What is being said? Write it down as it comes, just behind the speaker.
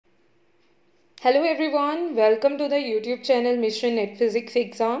Hello everyone, welcome to the YouTube channel Mission Net Physics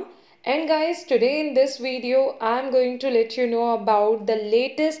Exam. And guys, today in this video, I'm going to let you know about the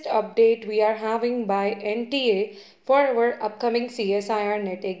latest update we are having by NTA for our upcoming CSIR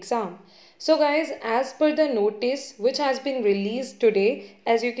Net exam. So guys, as per the notice which has been released today,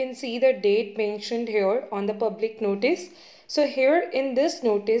 as you can see the date mentioned here on the public notice. So here in this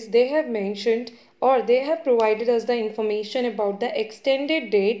notice, they have mentioned or they have provided us the information about the extended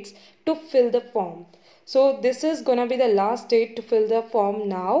dates to fill the form. So this is gonna be the last date to fill the form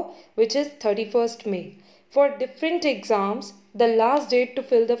now, which is 31st May. For different exams, the last date to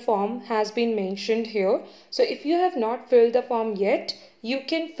fill the form has been mentioned here. So if you have not filled the form yet, you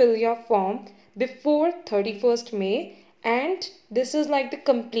can fill your form before 31st May, and this is like the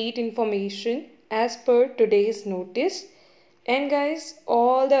complete information as per today's notice. And guys,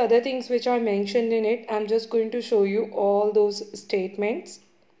 all the other things which are mentioned in it, I'm just going to show you all those statements.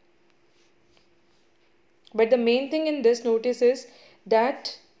 But the main thing in this notice is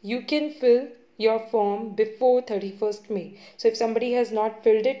that you can fill your form before 31st May. So if somebody has not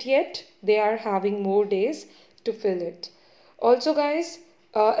filled it yet, they are having more days to fill it. Also guys,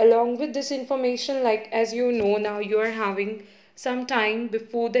 along with this information, like as you know now, you are having some time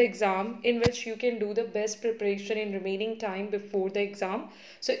before the exam in which you can do the best preparation in remaining time before the exam.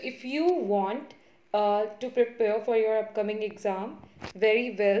 So if you want to prepare for your upcoming exam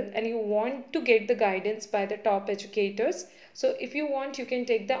very well and you want to get the guidance by the top educators, so if you want, you can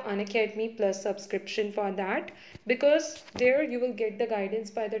take the Unacademy Plus subscription for that, because there you will get the guidance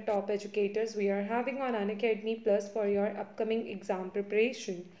by the top educators we are having on Unacademy Plus for your upcoming exam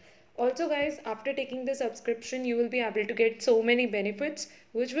preparation. Also guys, after taking the subscription, you will be able to get so many benefits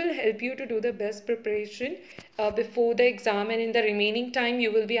which will help you to do the best preparation before the exam, and in the remaining time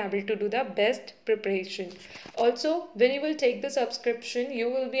you will be able to do the best preparation. Also, when you will take the subscription, you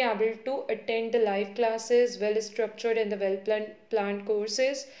will be able to attend the live classes, well structured and the well planned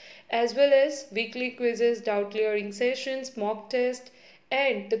courses, as well as weekly quizzes, doubt clearing sessions, mock test,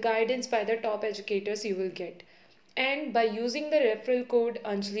 and the guidance by the top educators you will get. And by using the referral code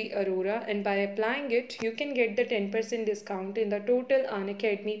Anjali Arora and by applying it, you can get the 10% discount in the total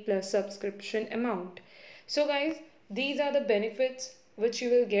Unacademy Plus subscription amount. So guys, these are the benefits which you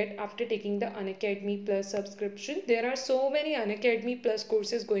will get after taking the Unacademy Plus subscription. There are so many Unacademy Plus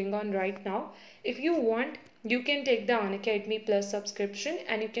courses going on right now. If you want, you can take the Unacademy Plus subscription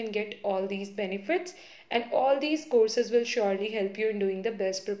and you can get all these benefits, and all these courses will surely help you in doing the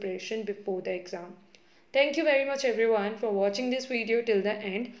best preparation before the exam. Thank you very much everyone for watching this video till the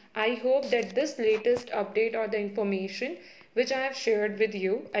end. I hope that this latest update or the information which I have shared with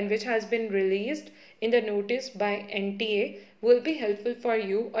you and which has been released in the notice by NTA will be helpful for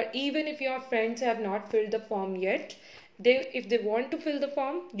you, or even if your friends have not filled the form yet, if they want to fill the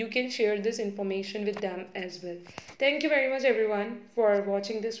form, you can share this information with them as well. Thank you very much everyone for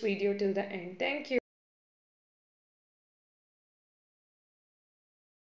watching this video till the end. Thank you.